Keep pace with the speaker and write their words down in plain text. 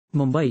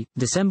Mumbai,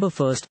 December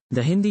 1st,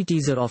 the Hindi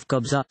teaser of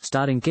Kabza,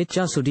 starring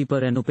Kichcha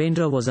Sudeepa and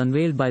Upendra was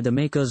unveiled by the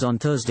makers on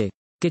Thursday.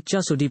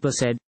 Kichcha Sudeepa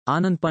said,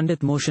 Anand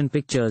Pandit Motion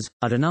Pictures,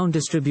 a renowned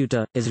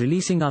distributor, is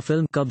releasing our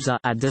film Kabza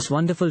at this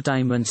wonderful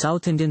time when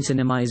South Indian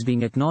cinema is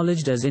being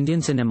acknowledged as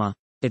Indian cinema.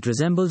 It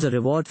resembles a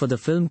reward for the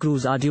film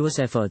crew's arduous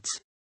efforts.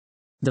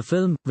 The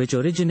film, which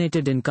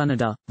originated in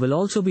Kannada, will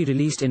also be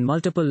released in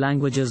multiple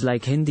languages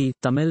like Hindi,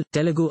 Tamil,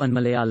 Telugu and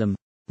Malayalam.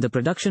 The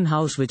production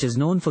house, which is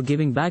known for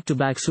giving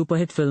back-to-back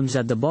superhit films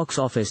at the box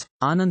office,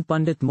 Anand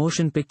Pandit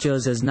Motion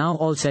Pictures, is now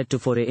all set to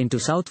foray into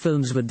South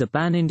films with the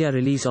pan-India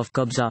release of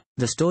Kabza.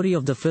 The story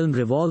of the film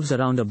revolves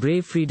around a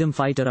brave freedom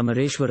fighter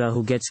Amareshwara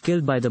who gets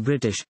killed by the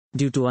British.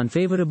 Due to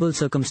unfavorable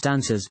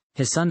circumstances,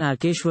 his son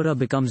Arkeshwara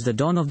becomes the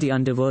dawn of the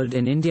underworld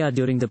in India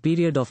during the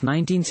period of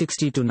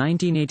 1960 to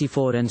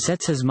 1984 and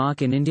sets his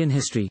mark in Indian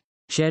history.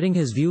 Sharing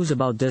his views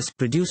about this,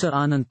 producer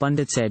Anand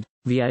Pandit said,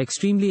 "We are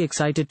extremely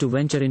excited to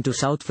venture into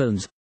South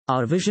films.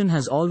 Our vision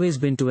has always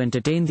been to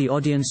entertain the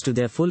audience to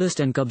their fullest,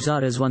 and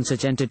Kabza is one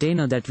such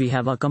entertainer that we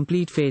have our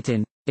complete faith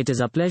in. It is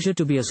a pleasure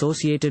to be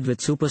associated with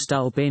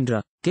superstar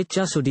Upendra,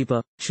 Kichcha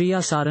Sudeepa,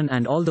 Shriya, Saran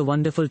and all the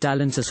wonderful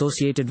talents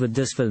associated with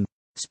this film."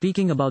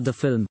 Speaking about the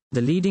film,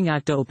 the leading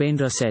actor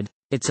Upendra said,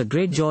 "It's a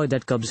great joy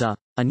that Kabza,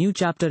 a new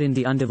chapter in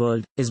the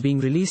underworld, is being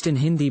released in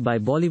Hindi by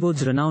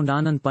Bollywood's renowned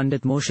Anand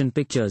Pandit Motion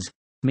Pictures.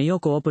 May your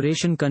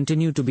cooperation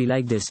continue to be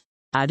like this."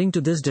 Adding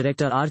to this,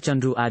 director R.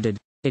 Chandru added,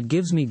 "It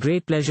gives me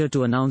great pleasure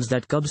to announce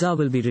that Kabza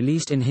will be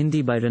released in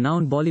Hindi by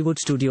renowned Bollywood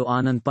studio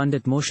Anand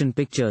Pandit Motion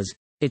Pictures.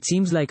 It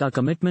seems like our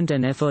commitment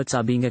and efforts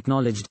are being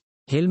acknowledged."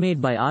 Hail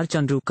made by R.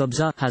 Chandru,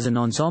 Kabza has an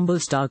ensemble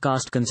star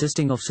cast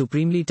consisting of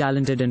supremely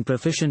talented and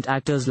proficient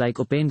actors like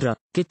Upendra,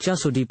 Kichcha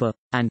Sudeepa,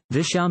 and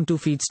Drishyam 2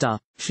 feat star,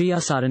 Shriya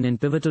Saran in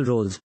pivotal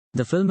roles.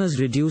 The film is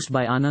produced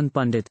by Anand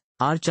Pandit,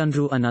 R.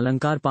 Chandru and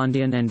Alankar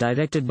Pandian and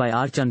directed by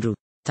R. Chandru.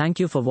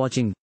 Thank you for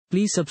watching.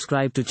 Please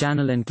subscribe to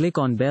channel and click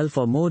on bell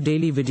for more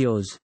daily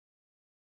videos.